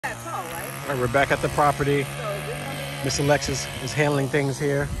All right, we're back at the property. Mr. Lex is handling things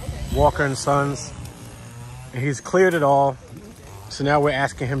here. Walker and Sons. And he's cleared it all. So now we're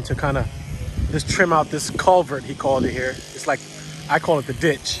asking him to kind of just trim out this culvert, he called it here. It's like, I call it the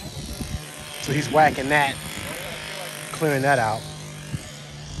ditch. So he's whacking that, clearing that out.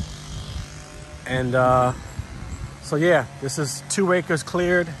 And so yeah, this is 2 acres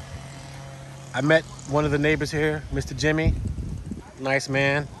cleared. I met one of the neighbors here, Mr. Jimmy. Nice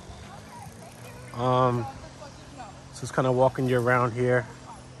man. So it's kind of walking you around here.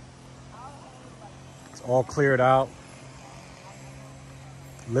 It's all cleared out.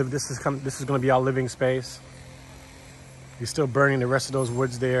 This is going to be our living space. He's still burning the rest of those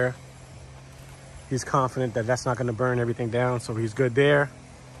woods there. He's confident that that's not going to burn everything down, so he's good there.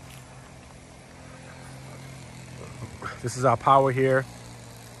 This is our power here.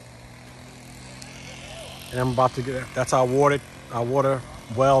 And I'm about to get, that's our water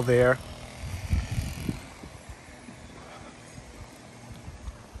well there.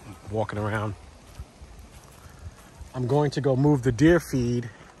 Walking around. I'm going to go move the deer feed.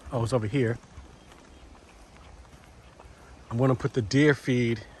 Oh, it's over here. I'm going to put the deer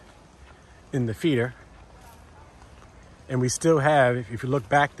feed in the feeder. And we still have, if you look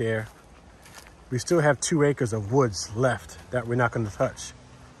back there, we still have 2 acres of woods left that we're not going to touch.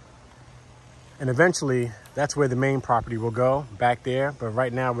 And eventually, that's where the main property will go, back there. But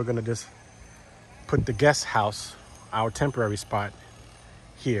right now, we're going to just put the guest house, our temporary spot,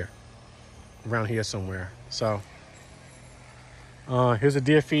 here, around here somewhere. So here's a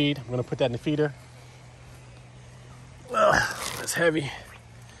deer feed. I'm going to put that in the feeder. It's heavy.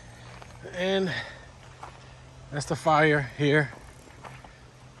 And that's the fire here.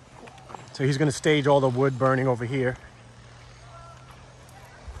 So he's going to stage all the wood burning over here.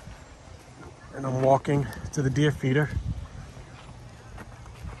 And I'm walking to the deer feeder.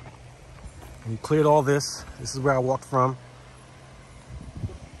 We cleared all this. This is where I walked from.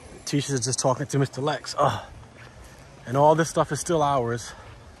 Tisha's just talking to Mr. Lex. And all this stuff is still ours.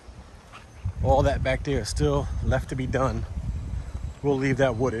 All that back there is still left to be done. We'll leave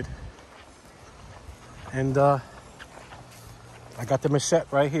that wooded. And I got the machete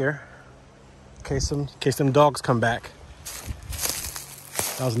right here. In case them dogs come back.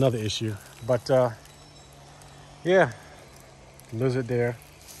 That was another issue. But yeah, lizard there.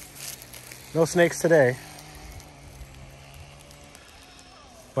 No snakes today.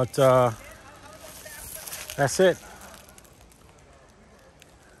 But that's it.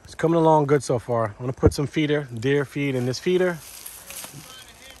 It's coming along good so far. I'm gonna put some deer feed in this feeder.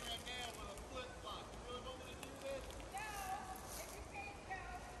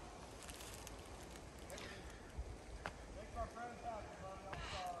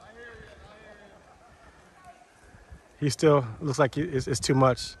 He still looks like it's too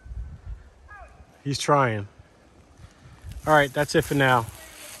much. He's trying. All right, that's it for now.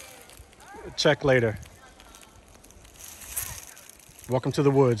 Check later. Welcome to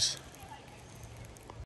the woods.